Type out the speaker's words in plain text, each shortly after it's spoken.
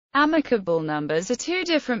Amicable numbers are two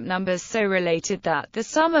different numbers so related that the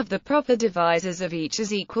sum of the proper divisors of each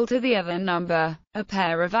is equal to the other number. A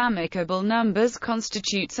pair of amicable numbers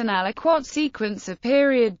constitutes an aliquot sequence of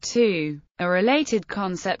period 2. A related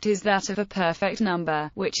concept is that of a perfect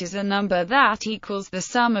number, which is a number that equals the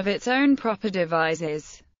sum of its own proper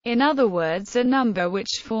divisors. In other words, a number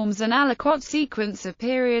which forms an aliquot sequence of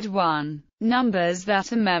period 1. Numbers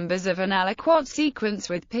that are members of an aliquot sequence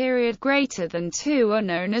with period greater than 2 are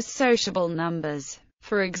known as sociable numbers.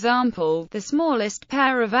 For example, the smallest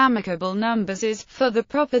pair of amicable numbers is, for the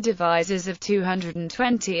proper divisors of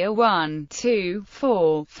 220 are 1, 2,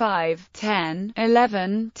 4, 5, 10,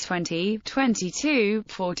 11, 20, 22,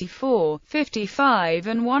 44, 55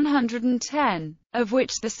 and 110. Of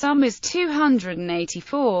which the sum is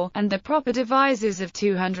 284, and the proper divisors of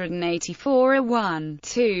 284 are 1,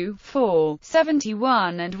 2, 4,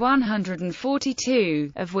 71 and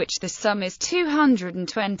 142, of which the sum is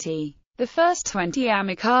 220. The first 20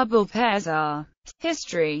 amicable pairs are.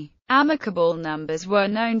 History. Amicable numbers were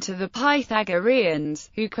known to the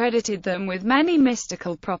Pythagoreans, who credited them with many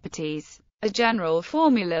mystical properties. A general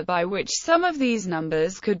formula by which some of these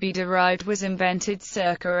numbers could be derived was invented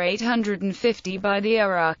circa 850 by the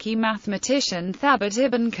Iraqi mathematician Thabit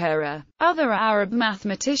ibn Qurra. Other Arab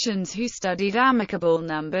mathematicians who studied amicable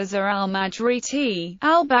numbers are al-Majriti,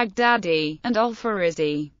 al-Baghdadi, and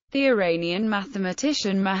al-Farizi. The Iranian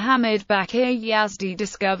mathematician Muhammad Baqir Yazdi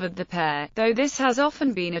discovered the pair, though this has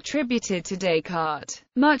often been attributed to Descartes.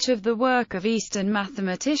 Much of the work of Eastern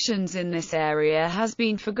mathematicians in this area has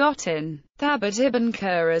been forgotten. Thabit ibn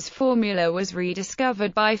Qurra's formula was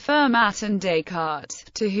rediscovered by Fermat and Descartes,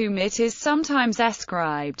 to whom it is sometimes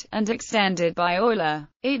ascribed, and extended by Euler.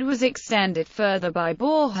 It was extended further by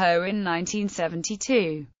Borjo in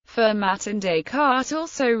 1972. Fermat and Descartes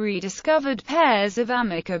also rediscovered pairs of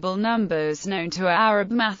amicable numbers known to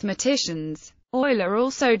Arab mathematicians. Euler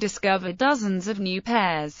also discovered dozens of new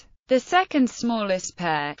pairs. The second smallest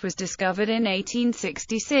pair was discovered in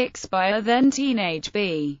 1866 by a then teenage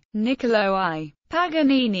B. Niccolò I.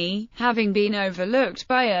 Paganini, having been overlooked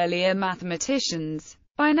by earlier mathematicians.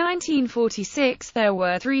 By 1946 there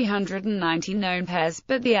were 390 known pairs,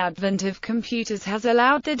 but the advent of computers has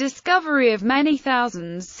allowed the discovery of many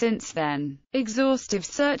thousands since then. Exhaustive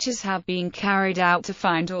searches have been carried out to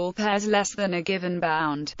find all pairs less than a given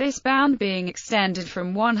bound, this bound being extended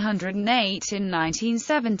from 108 in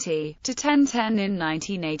 1970, to 1010 in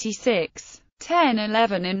 1986.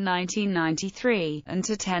 1011 in 1993, and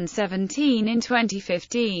to 1017 in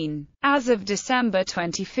 2015. As of December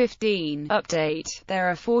 2015, update,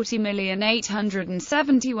 there are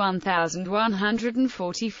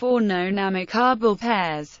 40,871,144 known amicable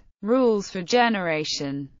pairs. Rules for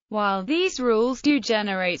generation. While these rules do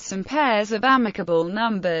generate some pairs of amicable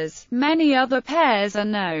numbers, many other pairs are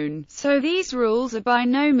known, so these rules are by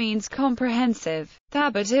no means comprehensive.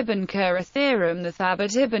 Thabit ibn Qurra theorem. The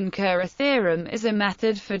Thabit ibn Qurra theorem is a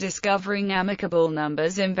method for discovering amicable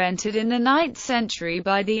numbers invented in the 9th century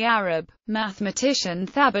by the Arab mathematician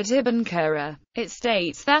Thabit ibn Qurra. It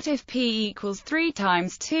states that if p equals 3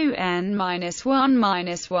 times 2n minus 1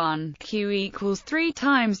 minus 1, q equals 3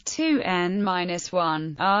 times 2n minus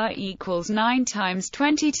 1, r equals 9 times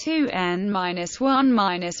 22n minus 1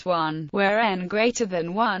 minus 1, where n greater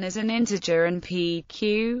than 1 is an integer and p,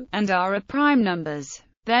 q, and r are prime numbers.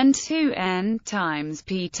 Then 2n times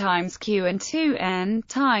p times q and 2n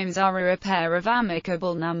times r are a pair of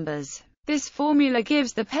amicable numbers. This formula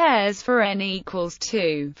gives the pairs for n equals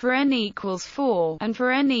 2, for n equals 4, and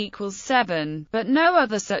for n equals 7, but no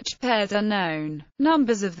other such pairs are known.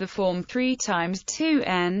 Numbers of the form 3 times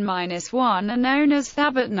 2n minus 1 are known as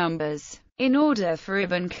Thabit numbers. In order for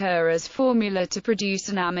Ibn Qurra's formula to produce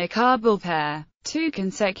an amicable pair, two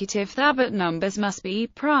consecutive Thabit numbers must be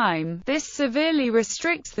prime. This severely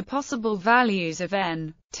restricts the possible values of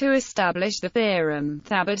n. To establish the theorem,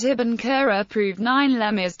 Thabit ibn Qurra proved 9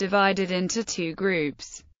 lemmas divided into two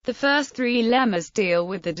groups. The first 3 lemmas deal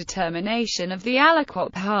with the determination of the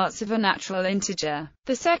aliquot parts of a natural integer.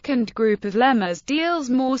 The second group of lemmas deals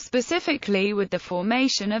more specifically with the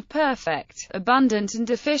formation of perfect, abundant and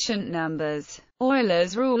deficient numbers.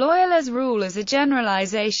 Euler's rule is a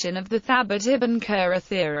generalization of the Thabit ibn Qurra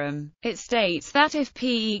theorem. It states that if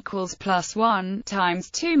p equals plus 1 times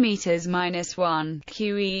 2 meters minus 1,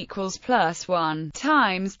 q equals plus 1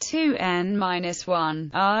 times 2n minus 1,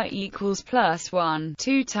 r equals plus 1,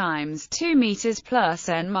 2 times 2 meters plus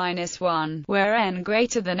n minus 1, where n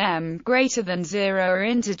greater than m greater than 0 are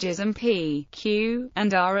integers and p, q,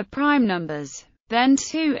 and r are prime numbers. Then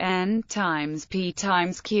 2n times p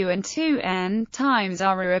times q and 2n times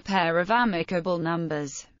r are a pair of amicable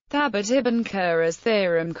numbers. Faberg-Ibn Kurra's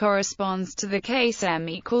theorem corresponds to the case m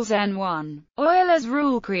equals n1. Euler's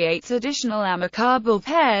rule creates additional amicable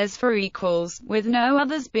pairs for equals, with no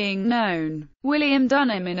others being known. William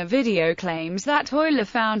Dunham in a video claims that Euler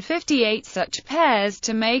found 58 such pairs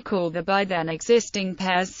to make all the by then existing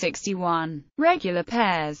pairs 61. Regular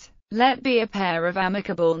pairs. Let be a pair of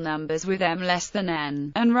amicable numbers with m less than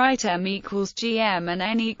n, and write m equals gm and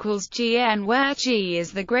n equals gn, where g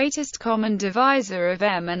is the greatest common divisor of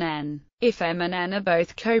m and n. If m and n are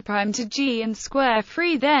both coprime to g and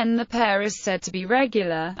square-free, then the pair is said to be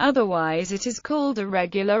regular, otherwise it is called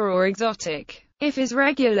irregular or exotic. If is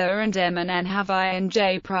regular and m and n have I and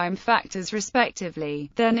j prime factors respectively,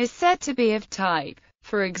 then is said to be of type.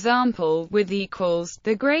 For example, with equals,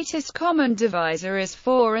 the greatest common divisor is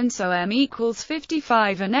 4 and so m equals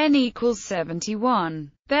 55 and n equals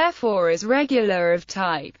 71. Therefore is regular of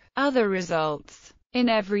type. Other results. In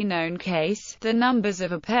every known case, the numbers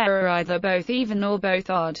of a pair are either both even or both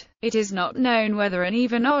odd. It is not known whether an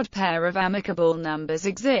even-odd pair of amicable numbers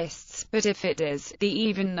exists, but if it is, the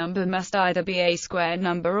even number must either be a square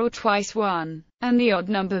number or twice 1, and the odd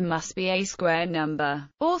number must be a square number.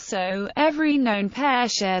 Also, every known pair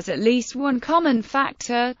shares at least one common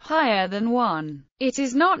factor, higher than 1. It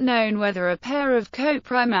is not known whether a pair of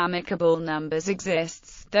coprime amicable numbers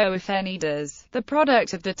exists, though if any does, the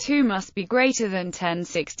product of the two must be greater than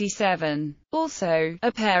 1067. Also,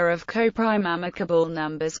 a pair of coprime amicable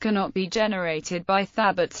numbers cannot be generated by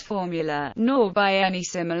Faberg's formula, nor by any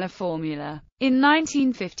similar formula. In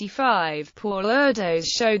 1955, Paul Erdos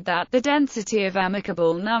showed that the density of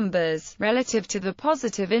amicable numbers, relative to the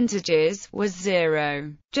positive integers, was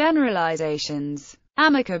 0. Generalizations.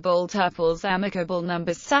 Amicable tuples amicable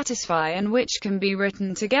numbers satisfy and which can be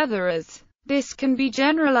written together as. This can be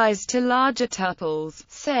generalized to larger tuples,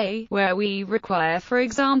 say, where we require for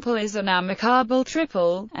example is an amicable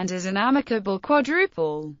triple, and is an amicable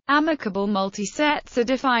quadruple. Amicable multisets are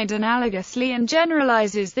defined analogously and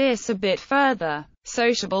generalizes this a bit further.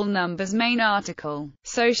 Sociable numbers. Main article.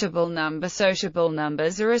 Sociable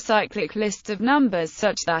numbers are a cyclic list of numbers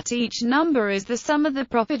such that each number is the sum of the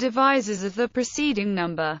proper divisors of the preceding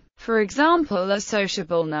number. For example, are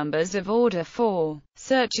sociable numbers of order 4.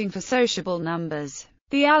 Searching for sociable numbers.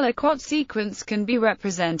 The aliquot sequence can be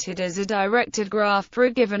represented as a directed graph for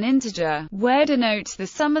a given integer, where denotes the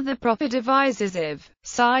sum of the proper divisors of.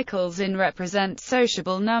 Cycles in represent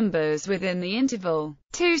sociable numbers within the interval.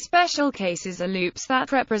 Two special cases are loops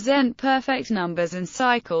that represent perfect numbers and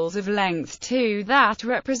cycles of length 2 that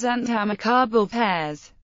represent amicable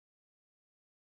pairs.